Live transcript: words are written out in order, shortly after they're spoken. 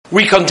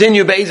We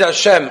continue Be'ez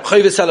Hashem,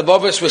 Chovos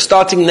Halevovos. We're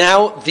starting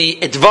now the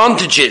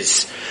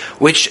advantages,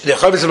 which the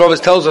Chovos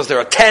Halevovos tells us there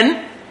are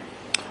 10,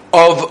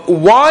 of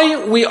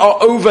why we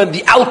are over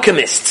the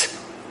alchemist.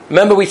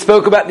 Remember we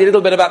spoke about a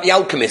little bit about the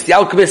alchemist. The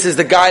alchemist is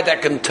the guy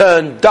that can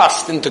turn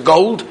dust into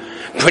gold,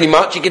 pretty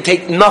much. He can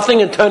take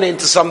nothing and turn it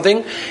into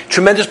something.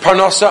 Tremendous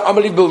parnassa,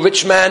 unbelievable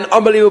rich man,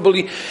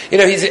 unbelievably,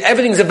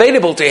 everything's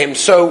available to him.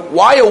 So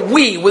why are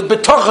we with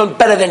Bitochon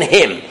better than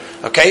him?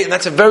 Okay, and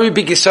that's a very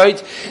big aside.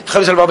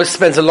 Chovos Halevovos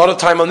spends a lot of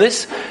time on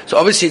this, so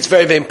obviously it's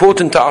very, very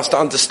important to us to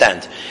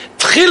understand.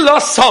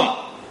 First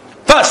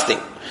thing,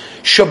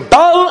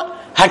 Shabal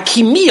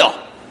HaKimiyah,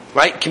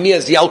 right? Kimiyah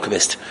is the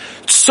alchemist.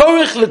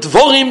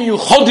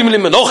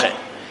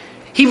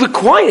 He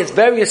requires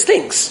various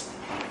things.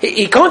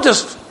 He can't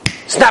just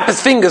snap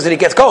his fingers and he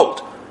gets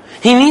gold.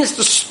 He needs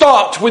to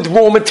start with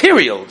raw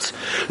materials.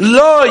 And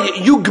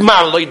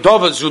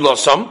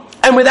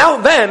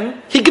without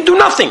them, he can do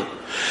nothing.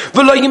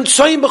 Not only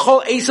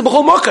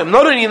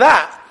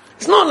that,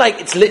 it's not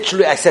like it's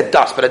literally, I said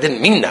dust, but I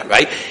didn't mean that,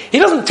 right? He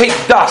doesn't take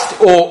dust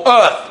or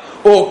earth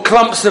or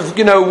clumps of,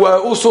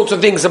 all sorts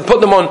of things and put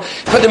them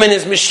in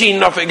his machine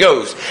and off it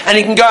goes. And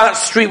he can go out the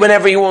street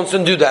whenever he wants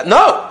and do that.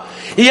 No!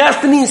 He has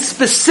to mean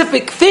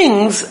specific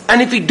things,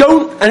 and if he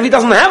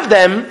doesn't have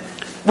them,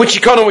 which he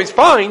can't always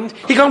find,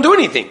 he can't do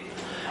anything.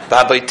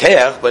 But a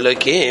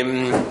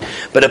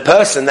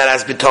person that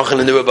has Bitochon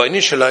in the Rabbeinu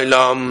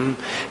Shalom,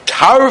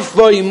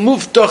 Tarvoi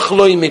muftach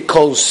loy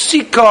mikol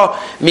sika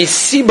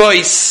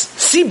misibois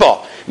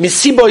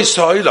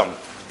ha'olam.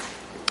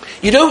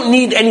 You don't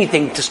need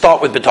anything to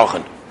start with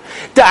Bitochon.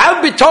 To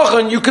have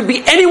Bitochon, you could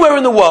be anywhere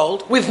in the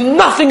world with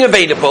nothing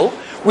available,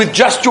 with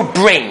just your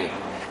brain,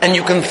 and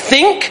you can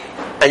think,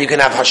 and you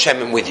can have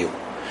Hashem with you.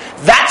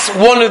 That's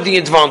one of the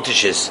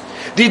advantages.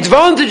 The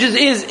advantages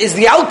is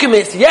the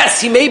alchemist, yes,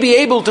 he may be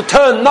able to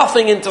turn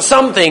nothing into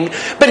something,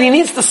 but he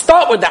needs to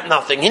start with that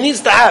nothing. He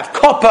needs to have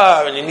copper,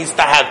 and he needs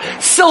to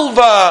have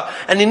silver,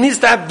 and he needs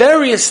to have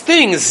various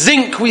things.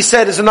 Zinc, we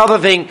said, is another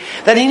thing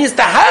that he needs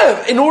to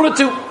have he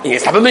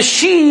needs to have a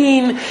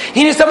machine,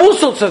 he needs to have all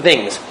sorts of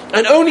things.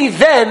 And only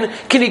then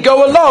can he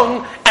go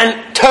along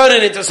and turn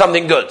it into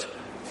something good.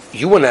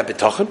 You want to have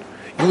Bitochon?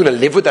 You want to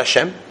live with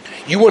Hashem?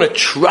 You want to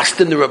trust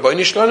in the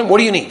Rabbeinu Shalom? What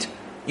do you need?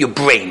 Your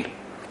brain,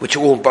 which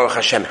you all, Baruch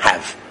Hashem,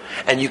 have.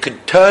 And you can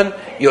turn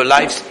your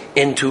lives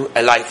into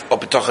a life of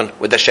Bitochon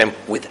with Hashem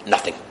with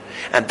nothing.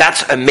 And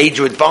that's a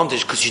major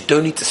advantage, because you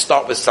don't need to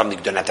start with something.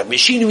 You don't have to have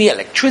machinery,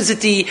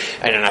 electricity,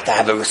 you don't have to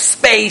have a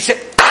space.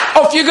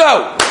 Off you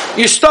go!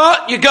 You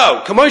start, you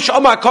go. Leman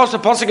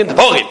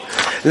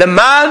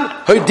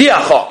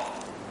hoidiacha.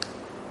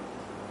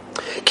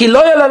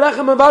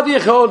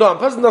 A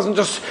person doesn't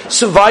just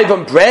survive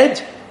on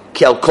bread.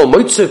 Right?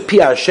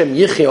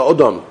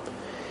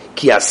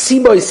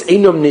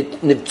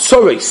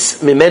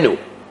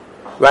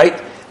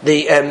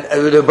 The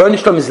Rebbeinu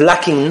Shalom is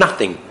lacking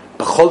nothing.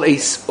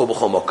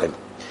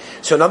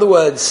 So in other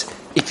words,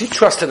 if you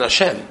trust in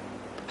Hashem,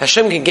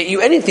 Hashem can get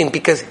you anything,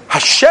 because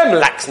Hashem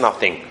lacks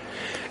nothing.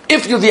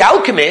 If you're the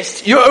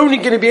alchemist, you're only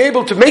going to be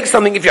able to make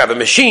something if you have a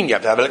machine, you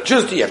have to have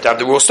electricity, you have to have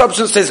the raw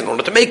substances in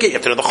order to make it, you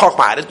have to know the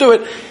chokhmah, how to do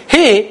it.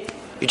 Here,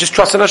 you just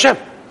trust in Hashem.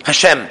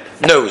 Hashem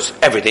knows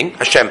everything,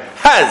 Hashem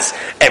has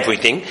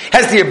everything,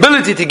 has the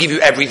ability to give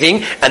you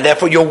everything, and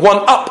therefore you're one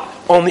up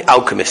on the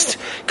alchemist.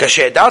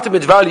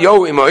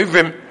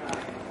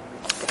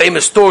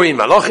 Famous story in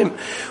Malachim,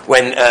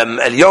 when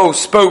Eliyahu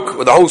spoke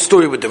with the whole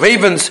story with the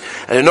ravens,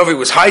 and the Novi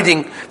was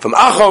hiding from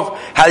Achav.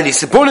 How did he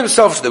support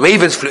himself? So the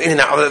ravens flew in and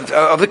out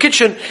of the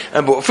kitchen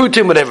and brought food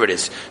to him, whatever it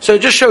is. So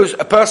it just shows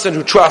a person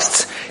who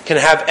trusts can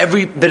have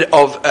every bit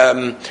of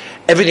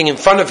everything in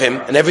front of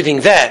him and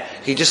everything there.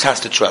 He just has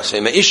to trust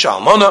him. Isha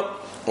Almana,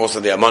 also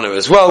the Almana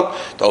as well,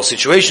 the whole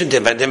situation,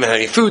 didn't have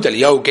any food.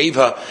 Eliyahu gave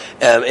her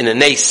in a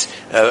nace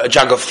a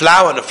jug of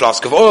flour and a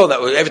flask of oil, that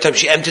was, every time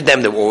she emptied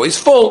them they were always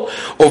full.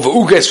 Or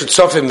v'uges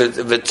v'tzofim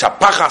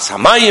v'tzapachas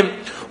hamayim,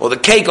 or the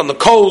cake on the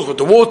coals with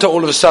the water,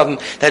 all of a sudden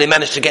then he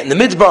managed to get in the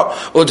midbar.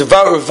 Or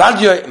devaru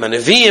vadya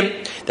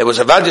manaviyim, there was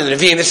a vadya in the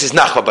Nevi'im. This is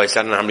Nach, by I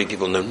don't know how many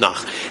people know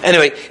Nach.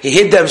 Anyway, he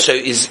hid them so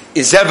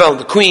Izebel,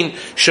 the queen,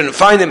 shouldn't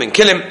find them and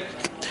kill him.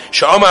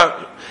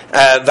 Sha'omar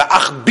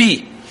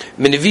v'achbi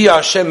Menivia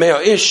Hashem mea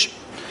ish,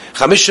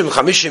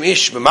 chamishim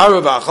ish,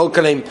 b'maru v'achol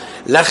kalem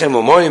lechem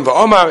u'moyim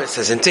v'omar. It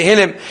says in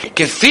Tehillim,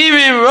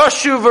 kefirim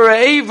roshu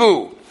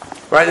v're'evu.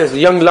 Right, there's the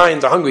young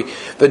lions are hungry.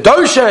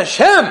 V'dosha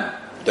Hashem,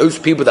 those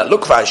people that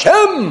look for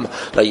Hashem,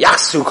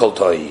 la'yachsu kol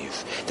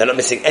toiv. They're not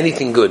missing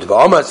anything good.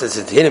 V'omar says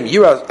in Tehillim,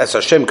 yira es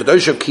Hashem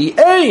kadosha ki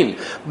ein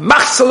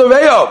machsal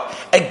re'ev.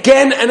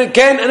 Again and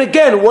again and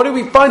again. What do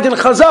we find in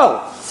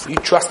Chazal? You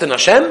trust in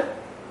Hashem,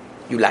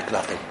 you lack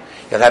nothing.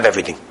 You'll have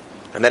everything.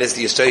 And that is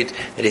the aside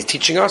that is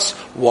teaching us.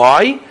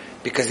 Why?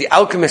 Because the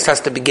alchemist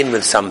has to begin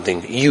with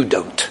something. You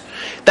don't.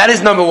 That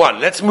is number one.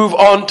 Let's move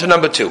on to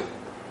number two.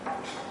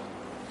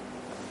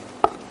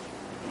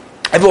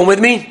 Everyone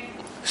with me?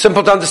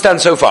 Simple to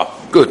understand so far.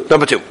 Good.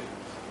 Number two.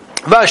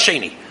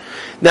 Vasheni.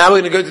 Now we're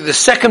going to go to the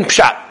second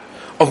pshat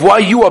of why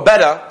you are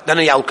better than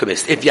the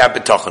alchemist, if you have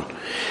Bitochon.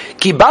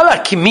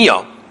 Kibala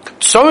kimia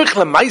tzorich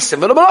lemaisem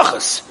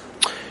v'lemalachas.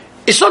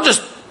 It's not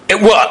just it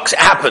works, it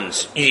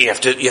happens. You have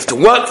to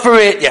work for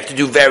it. You have to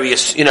do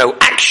various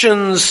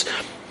actions.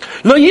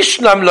 Lo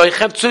yishlam lo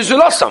yichev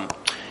tzuzulasam.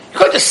 You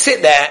can't just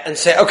sit there and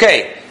say,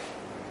 okay,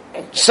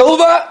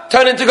 silver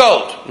turn into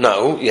gold.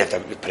 No, you have to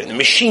put it in the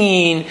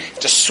machine. You have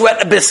to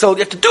sweat a bissel. You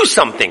have to do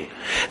something.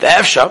 The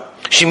efsha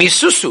shimi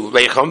susu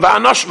leicham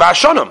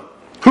va'ashonam.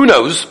 Who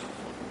knows?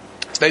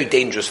 It's a very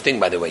dangerous thing,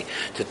 by the way.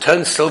 To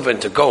turn silver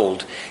into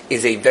gold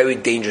is a very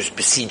dangerous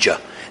procedure.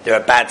 There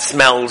are bad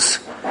smells.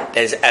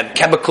 There's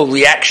chemical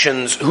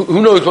reactions.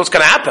 Who knows what's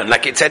going to happen?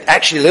 Like it's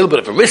actually a little bit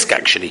of a risk,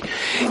 actually.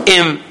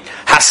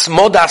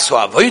 Hasmodas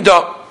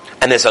avoida,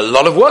 and there's a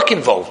lot of work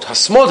involved.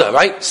 Hasmoda,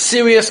 right?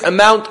 Serious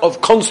amount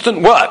of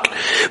constant work.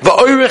 You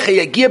got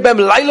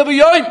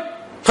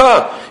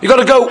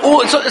to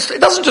go.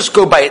 It doesn't just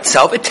go by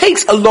itself. It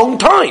takes a long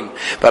time.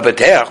 But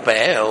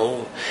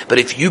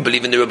if you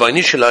believe in the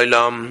Rabbeinu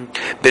Shalom,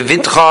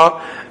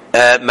 bevitcha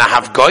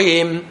mahav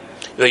goyim,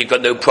 you've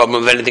got no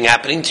problem with anything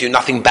happening to you.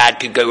 Nothing bad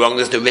could go wrong.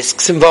 There's no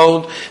risks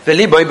involved. And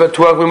there's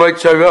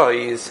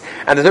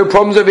no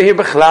problems over here.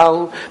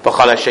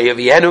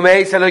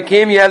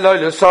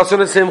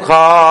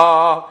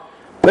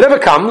 Whatever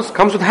comes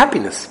with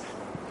happiness,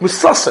 with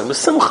sasa, with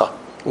simcha.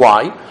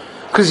 Why?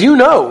 Because you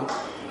know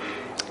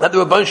that the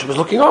Rebbeinu Shalom was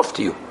looking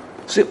after you.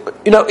 So,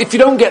 if you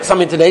don't get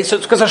something today, so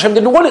it's because Hashem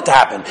didn't want it to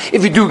happen.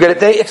 If you do get it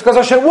today, it's because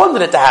Hashem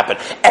wanted it to happen.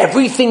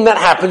 Everything that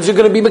happens, you're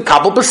going to be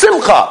mekabel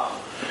b'simcha.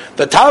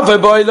 And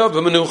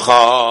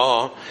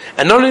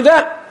not only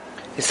that,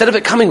 instead of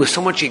it coming with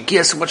so much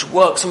gear, so much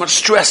work, so much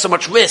stress, so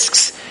much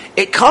risks,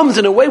 it comes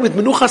in a way with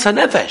menuchas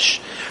hanefesh.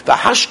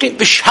 V'hashket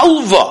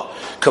v'shalva,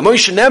 k'moy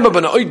shenemar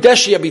b'na'oy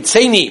deshi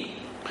yabitzeni,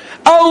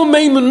 al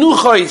mei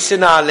menuchai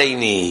sina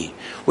aleini.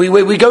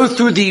 We go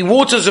through the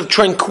waters of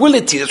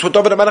tranquility. That's what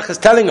David HaMelech is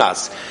telling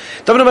us.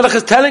 David HaMelech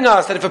is telling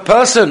us that if a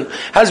person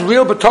has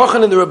real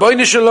bitochon in the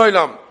Rabbeinu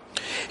Shalom,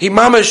 he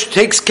mamash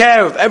takes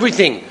care of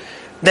everything.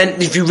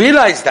 Then if you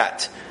realize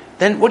that,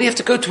 then what do you have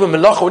to go to a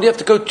melacha? What do you have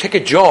to go take a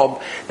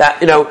job that,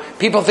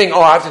 people think,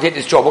 I have to take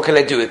this job, what can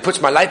I do? It puts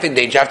my life in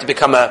danger. I have to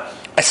become a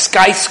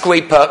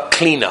skyscraper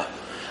cleaner.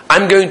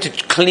 I'm going to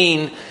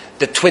clean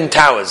the Twin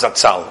Towers,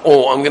 Zatzal.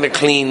 Or I'm going to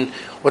clean,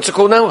 what's it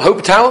called now?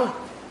 Hope Tower?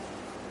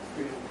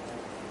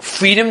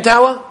 Freedom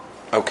Tower?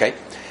 Okay.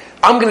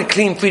 I'm going to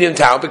clean Freedom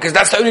Tower because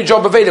that's the only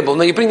job available.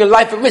 Now you're putting your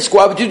life at risk.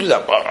 Why would you do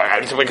that? Well, I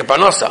need to make a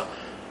parnasa.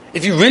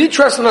 If you really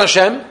trust in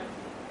Hashem,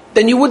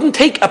 then you wouldn't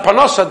take a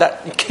parnasa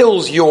that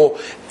kills your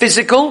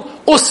physical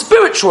or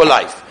spiritual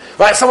life.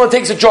 Right? Someone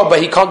takes a job but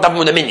he can't daven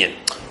with a minion.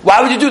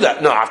 Why would you do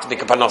that? No, I have to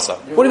make a parnasa.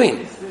 What do you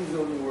mean?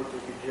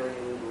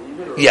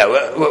 Yeah,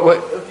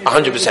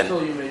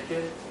 100%.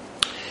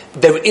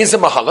 There is a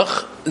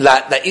mahalach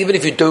that even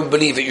if you don't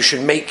believe it, you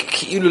should make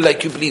ki'ilu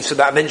like you believe, so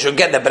that eventually you'll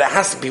get there. But it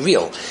has to be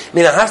real. I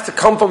mean, it has to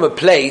come from a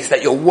place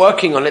that you're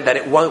working on it, that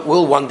it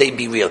will one day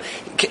be real.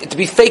 To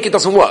be fake, it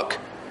doesn't work.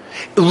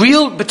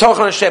 Real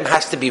Bitochon Hashem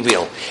has to be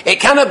real. It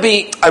cannot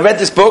be, I read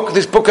this book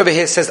over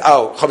here says,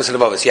 Chovos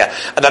Halevovos,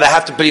 and that I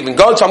have to believe in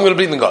God, so I'm going to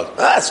believe in God.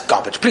 That's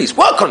garbage. Please,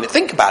 work on it.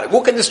 Think about it.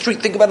 Walk in the street,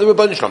 think about the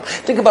Rebbeinu Shalom.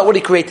 Think about what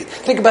He created.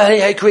 Think about how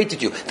He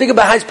created you. Think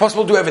about how it's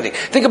possible to do everything.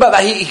 Think about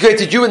that He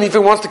created you, and if He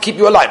wants to keep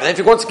you alive. And if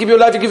He wants to keep you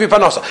alive, He give you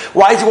parnasa.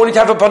 Why does He want you to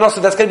have a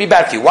parnasa that's going to be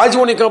bad for you? Why does He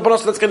want you to have a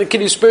parasa that's going to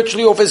kill you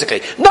spiritually or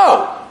physically?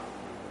 No!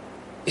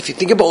 If you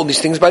think about all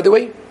these things, by the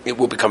way, it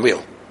will become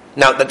real.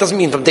 Now, that doesn't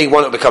mean from day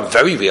one it will become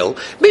very real.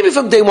 Maybe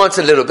from day one it's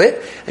a little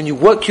bit, and you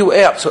work your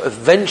way up, so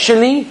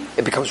eventually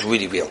it becomes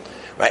really real.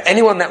 Right?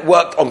 Anyone that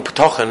worked on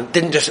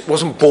Bitochon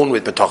wasn't born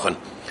with Bitochon.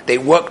 They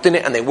worked in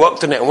it, and they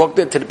worked in it, and worked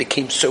in it until it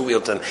became so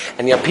real to them.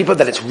 And you have people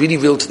that it's really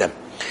real to them.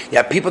 You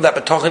have people that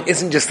Bitochon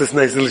isn't just this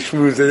nice little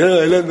shmooze,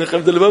 I love the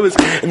Halevovos.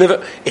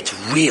 It's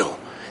real.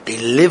 They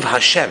live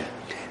Hashem.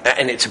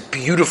 And it's a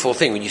beautiful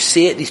thing. When you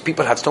see it, these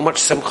people have so much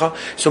simcha,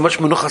 so much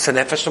menuchas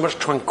hanefesh, so much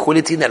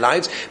tranquility in their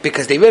lives,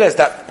 because they realize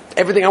that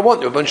everything I want,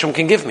 the Rebbeinu Shalom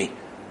can give me.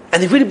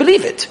 And they really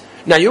believe it.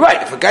 Now you're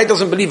right, if a guy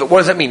doesn't believe it, what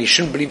does that mean? He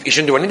shouldn't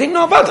do anything?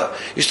 No, bother.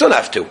 You still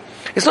have to.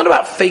 It's not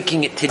about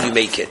faking it till you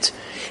make it.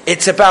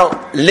 It's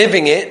about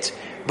living it,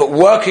 but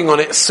working on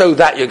it so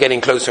that you're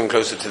getting closer and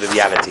closer to the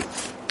reality.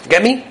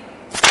 Get me?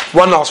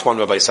 One last one,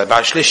 Rabbi Yisai,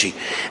 Bashlishi.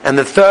 And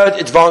the third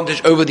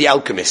advantage over the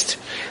alchemist.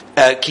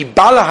 If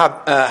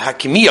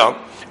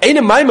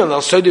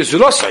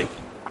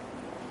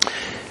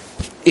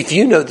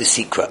you know the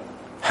secret,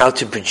 how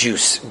to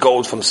produce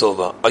gold from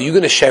silver, are you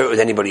going to share it with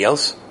anybody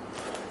else?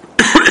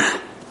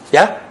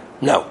 Yeah?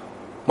 No.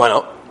 Why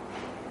not?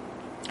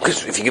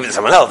 Because if you give it to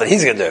someone else, then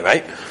he's going to do it,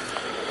 right?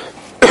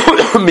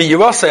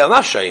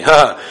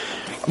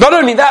 Not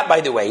only that,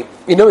 by the way,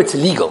 it's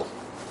illegal.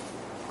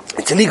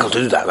 It's illegal to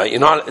do that, right?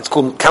 It's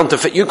called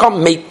counterfeit. You can't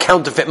make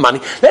counterfeit money.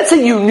 Let's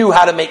say you knew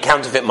how to make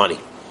counterfeit money.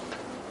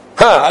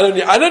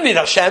 I don't need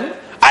Hashem.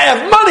 I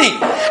have money.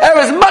 I have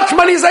as much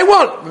money as I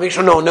want. Make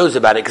sure no one knows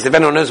about it, because if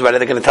anyone knows about it,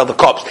 they're going to tell the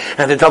cops.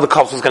 And if they tell the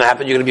cops what's going to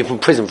happen, you're going to be in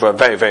prison for a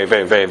very, very,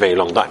 very, very, very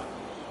long time.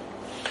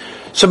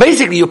 So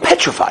basically, you're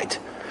petrified.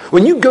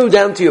 When you go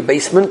down to your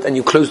basement and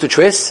you close the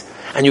tris,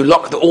 and you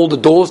lock all the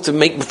doors to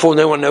make before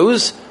no one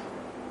knows,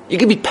 you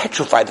can be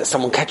petrified that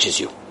someone catches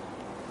you.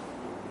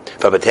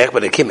 When you have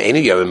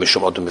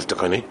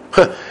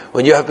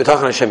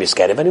Bitochon Hashem, you're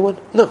scared of anyone?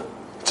 No,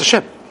 it's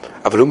Hashem.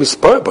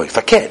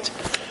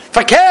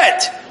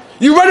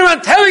 You run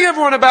around telling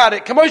everyone about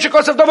it. David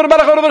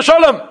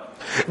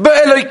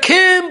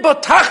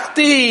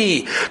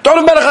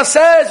Melech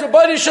says,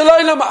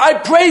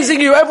 I'm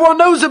praising you. Everyone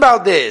knows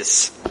about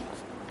this.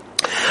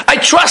 I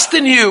trust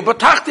in you.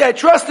 I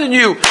trust in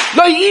you.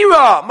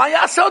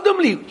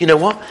 You know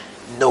what?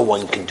 No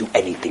one can do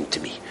anything to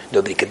me.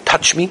 Nobody can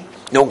touch me.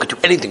 No one can do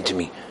anything to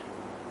me.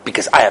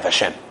 Because I have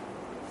Hashem.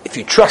 If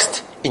you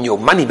trust in your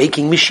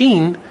money-making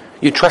machine,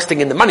 you're trusting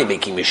in the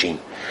money-making machine.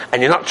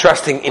 And you're not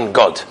trusting in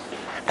God.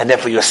 And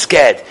therefore you're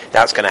scared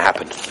that's going to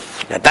happen.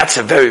 Now that's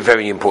a very,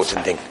 very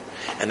important thing.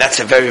 And that's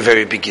a very,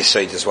 very big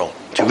yesod as well.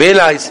 To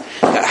realize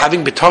that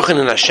having Bitochon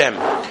in Hashem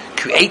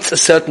creates a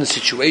certain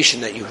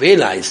situation that you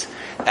realize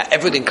that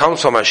everything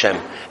comes from Hashem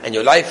and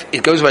your life,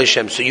 it goes by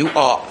Hashem. So you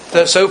are,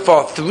 so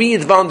far, 3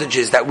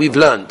 advantages that we've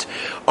learned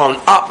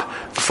on up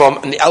from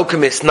the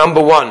alchemist.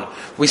 Number 1,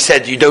 we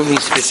said you don't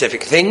need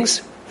specific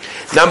things.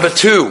 Number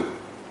 2,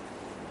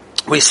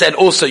 we said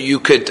also you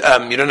could,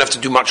 you don't have to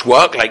do much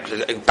work, like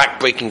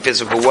back-breaking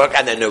physical work,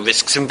 and there are no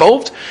risks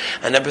involved.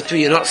 And number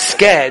 3, you're not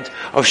scared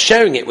of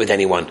sharing it with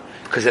anyone,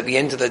 because at the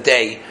end of the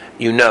day,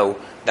 you know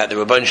that the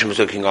Rebbeinu Shem is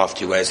looking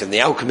after you, whereas the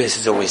alchemist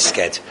is always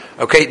scared.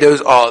 Okay,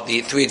 those are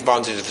the 3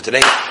 advantages for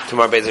today.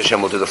 Tomorrow, Be'ez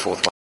Hashem, we'll do the 4th one.